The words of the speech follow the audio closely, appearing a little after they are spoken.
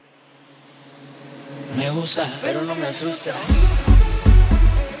Me gusta, pero no me asusta.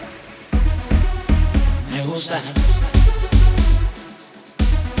 Me gusta.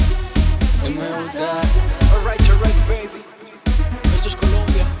 Me gusta. Alright, baby. Esto es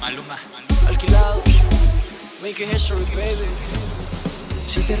Colombia. Maluma. Alkilados. Making history, baby.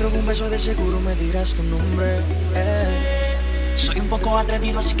 Si te robo un beso de seguro me dirás tu nombre. Soy un poco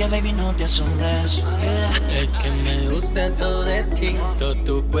atrevido, así que baby no te asombres. Es que me gusta todo de ti, todo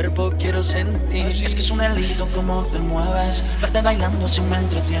tu cuerpo quiero sentir. Es que es un delito como te mueves, verte bailando así me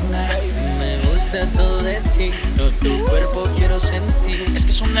entretiene. Me gusta todo de ti, todo tu cuerpo quiero sentir. Es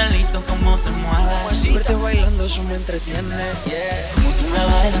que es un delito como te mueves, verte bailando eso me entretiene. Como tú me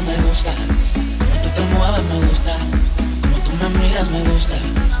bailas me gusta, como tú te mueves me gusta, como tú me miras me gusta,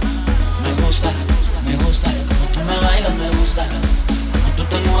 me gusta, me gusta. Como tú me bailas me gusta, como tú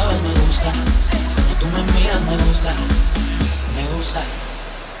te mueves me gusta, como tú me miras me gusta, me gusta,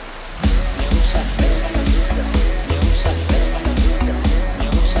 me gusta, me gusta, me gusta, me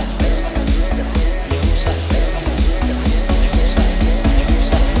gusta, me gusta, me gusta,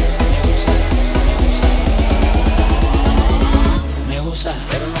 me gusta,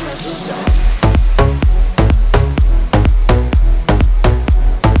 pero no me asusta.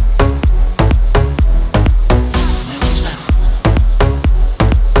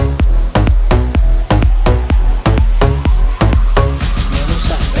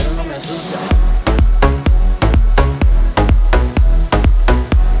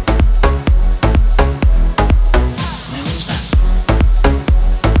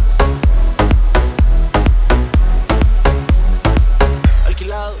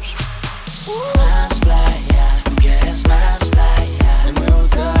 Más playa, tú quieres más playa. Me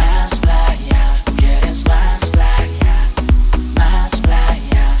gusta. Más playa, tú quieres más playa. Más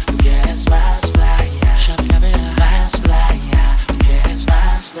playa, tú quieres más playa. Más playa, tú quieres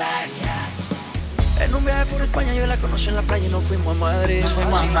más playa. En un viaje por España yo la conocí en la playa y nos fuimos a Madrid. Nos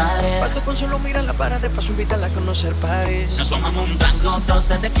fuimos a Madrid. Basta con solo mirarla para de paso invitarla a conocer París. Nos tomamos un trago, dos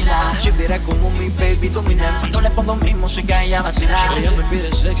de tequila. Si viera como mi baby domina. Cuando le pongo mi música ella vacila. Ella me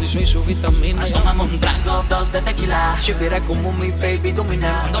pide sexy, soy su vitamina. Nos tomamos un trago, dos de tequila. Si viera como mi baby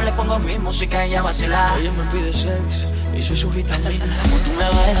domina. Cuando le pongo mi música ella vacila. Ella me pide sexy y soy su vitamina. Como tú me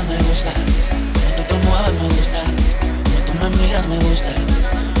bailas me gusta, como tú te mueves me gusta, como tú me miras me gusta,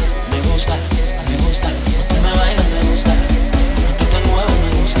 me gusta, me gusta. Como tú me bailas me gusta, como tú te mueves me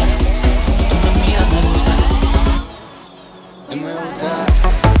gusta, como tú me miras me gusta. Me gusta.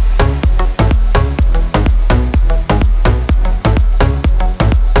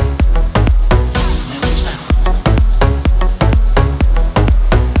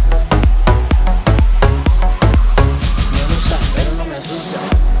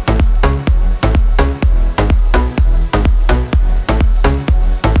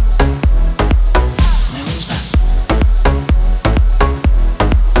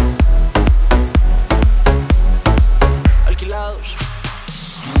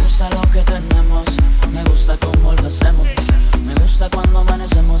 Me gusta lo que tenemos, me gusta cómo lo hacemos. Me gusta cuando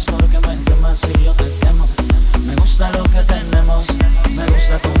amanecemos porque me quemas y yo te quemo. Me gusta lo que tenemos, me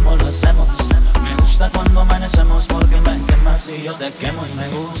gusta cómo lo hacemos. Me gusta cuando amanecemos porque me quemas y yo te quemo y me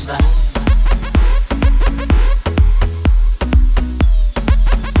gusta.